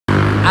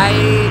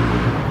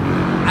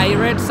I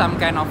read some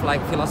kind of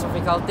like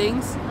philosophical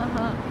things.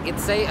 It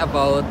say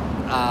about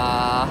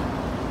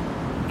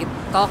it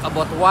talk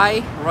about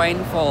why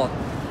rainfall,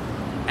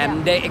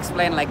 and they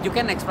explain like you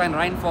can explain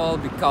rainfall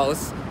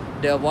because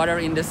the water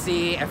in the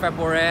sea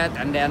evaporate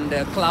and then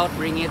the cloud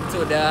bring it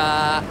to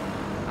the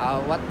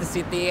the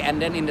city,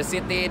 and then in the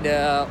city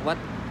the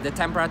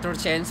temperature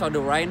change, so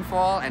the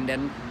rainfall and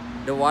then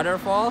the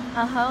waterfall.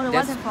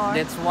 Waterfall.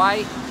 That's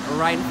why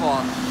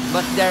rainfall.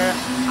 But there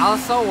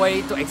also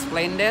way to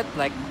explain that,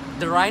 like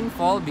the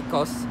rainfall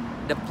because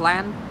the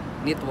plant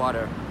need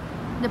water.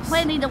 The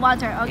plant need the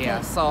water. Okay.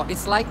 Yeah. So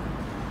it's like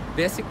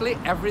basically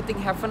everything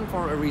happen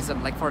for a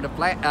reason. Like for the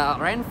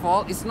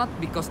rainfall, it's not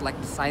because like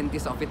the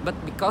scientists of it, but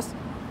because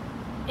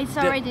it's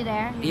already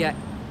there. Yeah,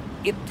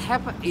 it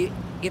happen. It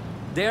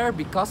there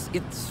because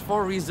it's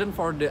for reason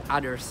for the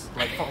others,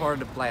 like for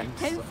the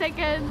plants. 10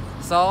 seconds.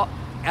 So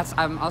as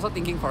I'm also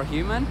thinking for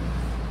human,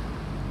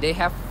 they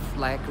have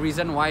like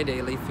reason why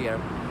they live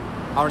here.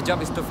 Our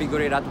job is to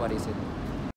figure it out what is it.